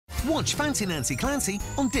Watch Fancy Nancy Clancy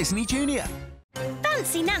on Disney Junior.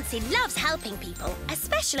 Fancy Nancy loves helping people,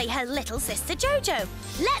 especially her little sister JoJo.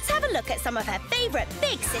 Let's have a look at some of her favourite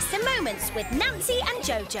big sister moments with Nancy and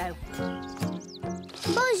JoJo.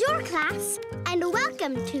 Bonjour, class, and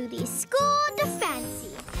welcome to the School de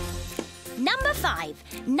Fancy. Number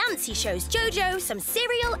 5. Nancy shows JoJo some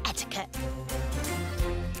cereal etiquette.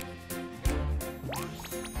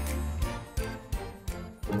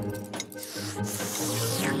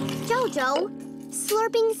 JoJo,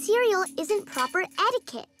 slurping cereal isn't proper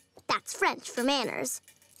etiquette. That's French for manners.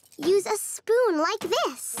 Use a spoon like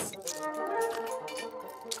this.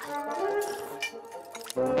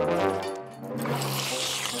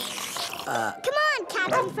 Come on,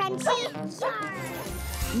 Captain Frenchy.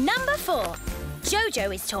 Number 4.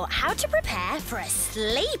 JoJo is taught how to prepare for a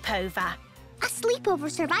sleepover. A sleepover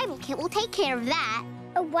survival kit will take care of that.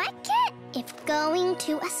 A what kit? If going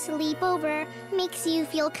to a sleepover makes you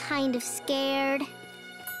feel kind of scared,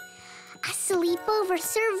 a sleepover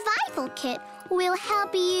survival kit will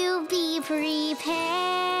help you be prepared.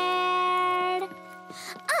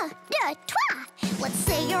 Let's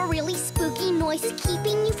say a really spooky noise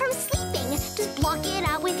keeping you from sleeping. Just block it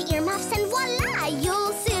out with earmuffs and voila,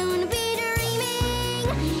 you'll soon be dreaming.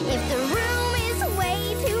 If the room is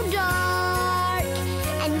way too dark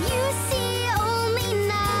and you see only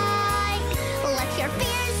night, let your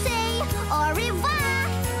fears say au revoir.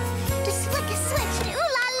 Just flick a switch and ooh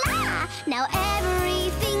la la. Now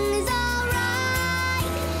everything's alright.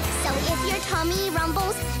 So if your tummy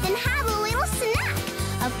rumbles, then have a little snack.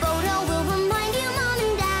 A photo will remind you Mom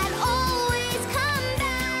and Dad always come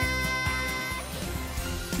back.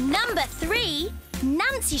 Number 3.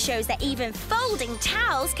 Nancy shows that even folding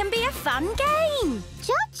towels can be a fun game.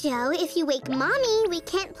 JoJo, if you wake Mommy, we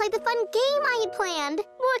can't play the fun game I had planned.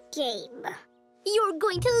 What game? You're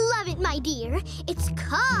going to love it, my dear. It's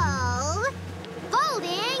called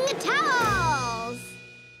Folding Towels.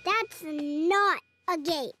 That's not a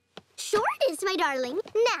game. Sure it is, my darling.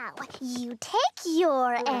 Now, you take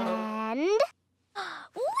your end...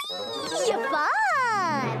 Whee! Fun!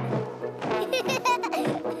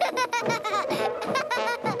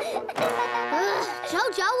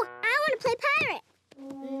 JoJo, I want to play pirate.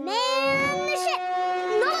 Man the ship.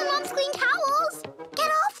 Not on Mom's clean towels. Get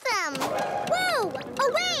off them. Whoa, a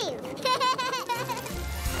wave.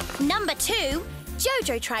 Number 2.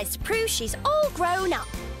 JoJo tries to prove she's all grown up.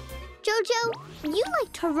 JoJo, you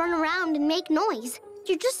like to run around and make noise.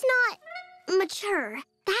 You're just not mature.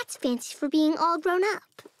 That's fancy for being all grown up.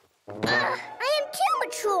 I am too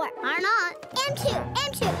mature. Are not. M2,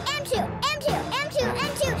 M2, M2, M2, M2,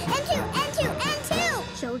 M2, M2, M2, M2.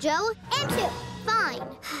 JoJo, M2. Fine.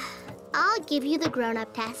 I'll give you the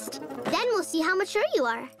grown-up test. Then we'll see how mature you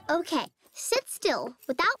are. Okay, sit still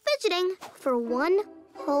without fidgeting for 1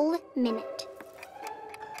 whole minute.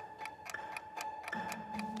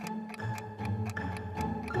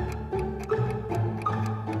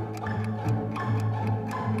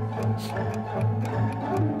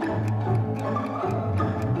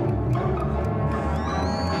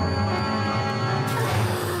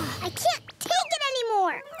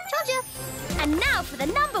 And now for the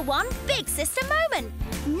number 1 big sister moment.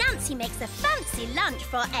 Nancy makes a fancy lunch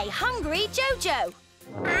for a hungry JoJo.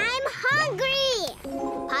 I'm hungry!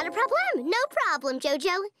 Not a problem. No problem,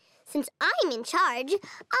 JoJo. Since I'm in charge,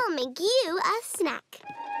 I'll make you a snack.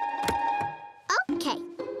 Okay.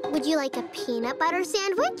 Would you like a peanut butter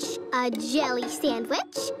sandwich, a jelly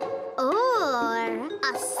sandwich, or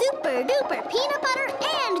a super-duper peanut butter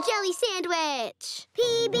and jelly sandwich?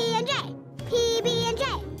 PB&J. PB&J.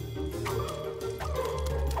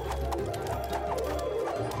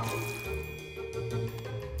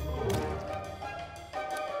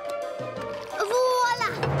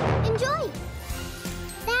 Voila! Enjoy!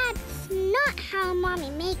 That's not how Mommy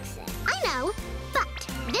makes it. I know, but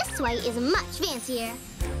this way is much fancier.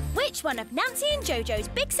 Which one of Nancy and JoJo's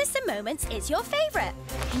big sister moments is your favourite?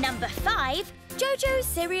 Number 5, JoJo's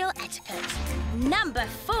cereal etiquette. Number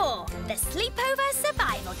 4, the sleepover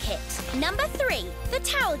survival kit. Number 3, the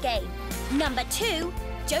towel game. Number 2,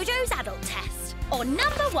 JoJo's adult test. Or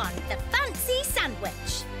number 1, the fancy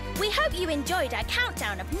sandwich. We hope you enjoyed our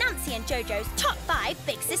countdown of Nancy and JoJo's top 5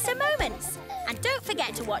 big sister moments. And don't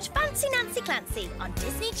forget to watch Fancy Nancy Clancy on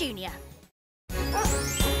Disney Junior.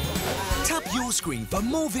 Tap your screen for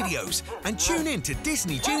more videos and tune in to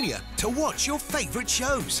Disney Junior to watch your favourite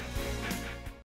shows.